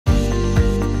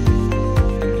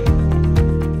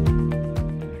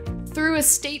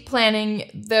estate planning,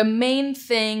 the main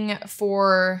thing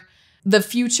for the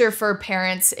future for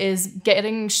parents is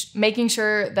making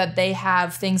sure that they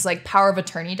have things like power of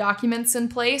attorney documents in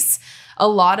place. A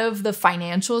lot of the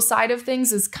financial side of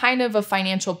things is kind of a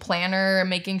financial planner,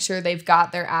 making sure they've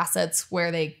got their assets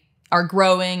where they are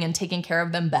growing and taking care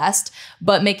of them best,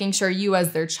 but making sure you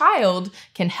as their child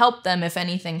can help them if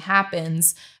anything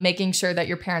happens, making sure that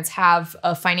your parents have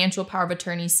a financial power of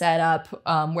attorney set up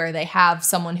where they have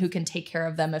someone who can take care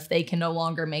of them if they can no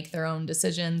longer make their own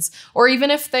decisions, or even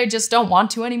if they just don't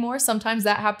want to anymore. Sometimes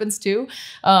that happens too.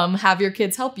 Have your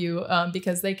kids help you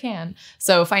because they can.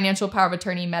 So financial power of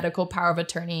attorney, medical power of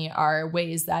attorney are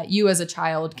ways that you as a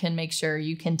child can make sure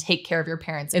you can take care of your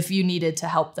parents if you needed to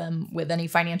help them with any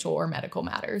financial or medical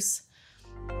matters.